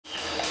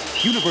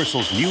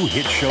Universal's new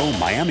hit show,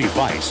 Miami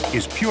Vice,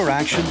 is pure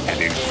action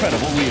and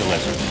incredible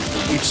realism.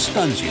 It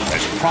stuns you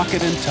as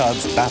Crockett and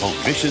Tubbs battle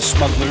vicious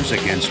smugglers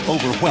against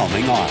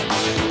overwhelming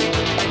odds.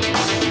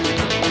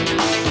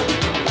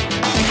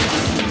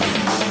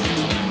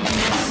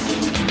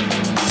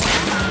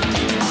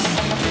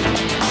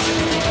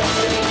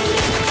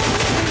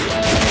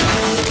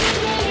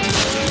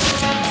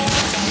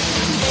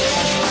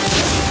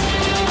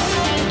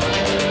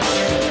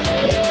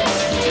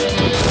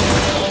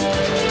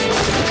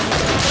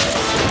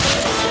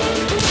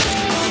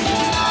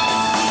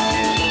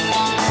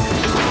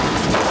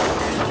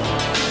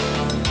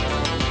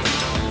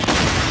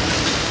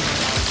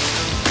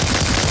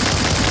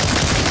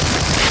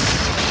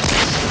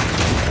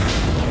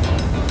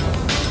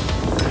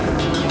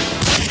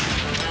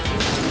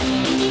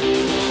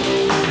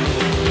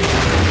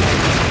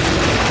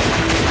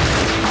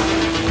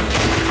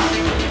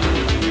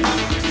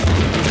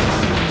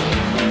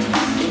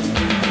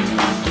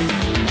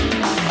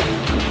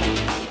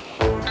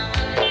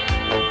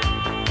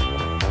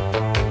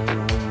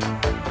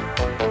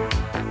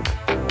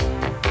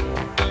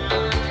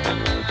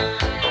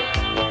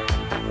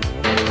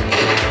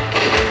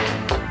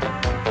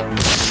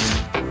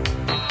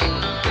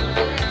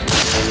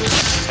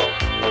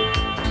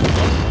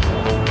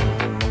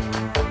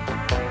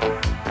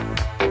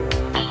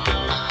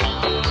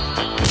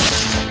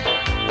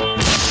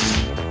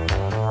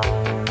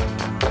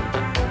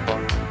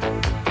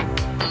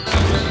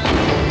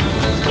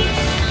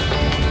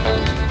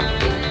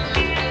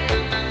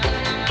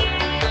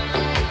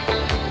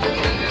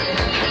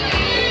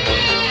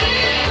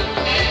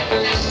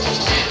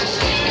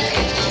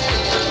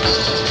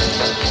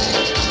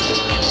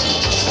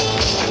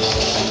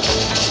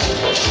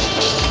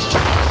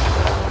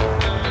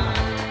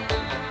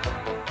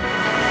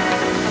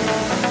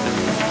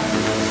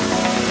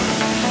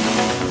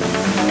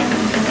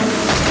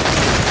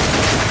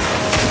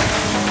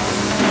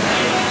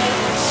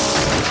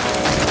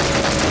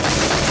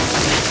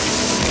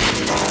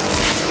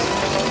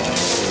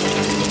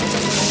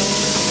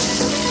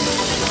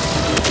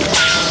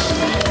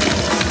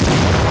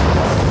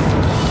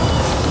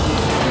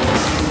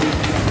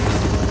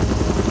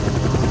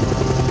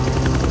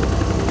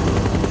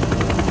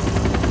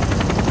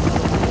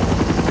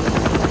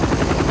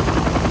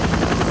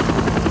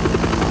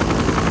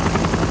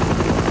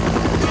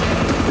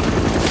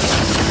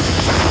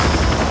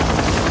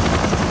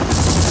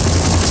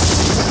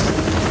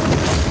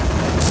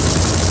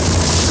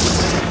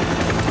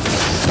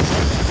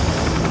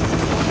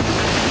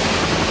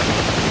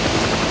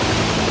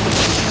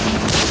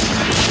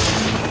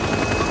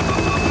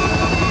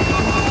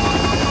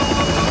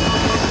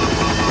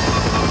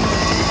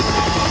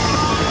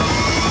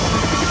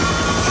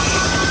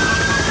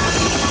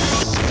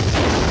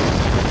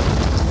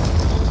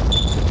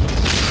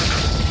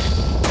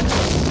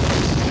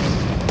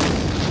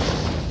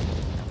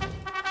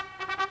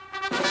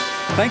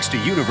 Thanks to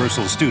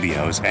Universal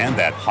Studios and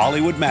that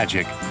Hollywood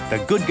magic,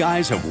 the good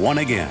guys have won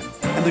again,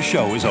 and the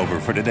show is over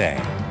for today.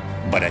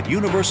 But at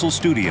Universal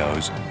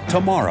Studios,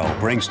 tomorrow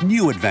brings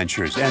new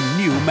adventures and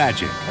new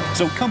magic.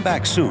 So come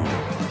back soon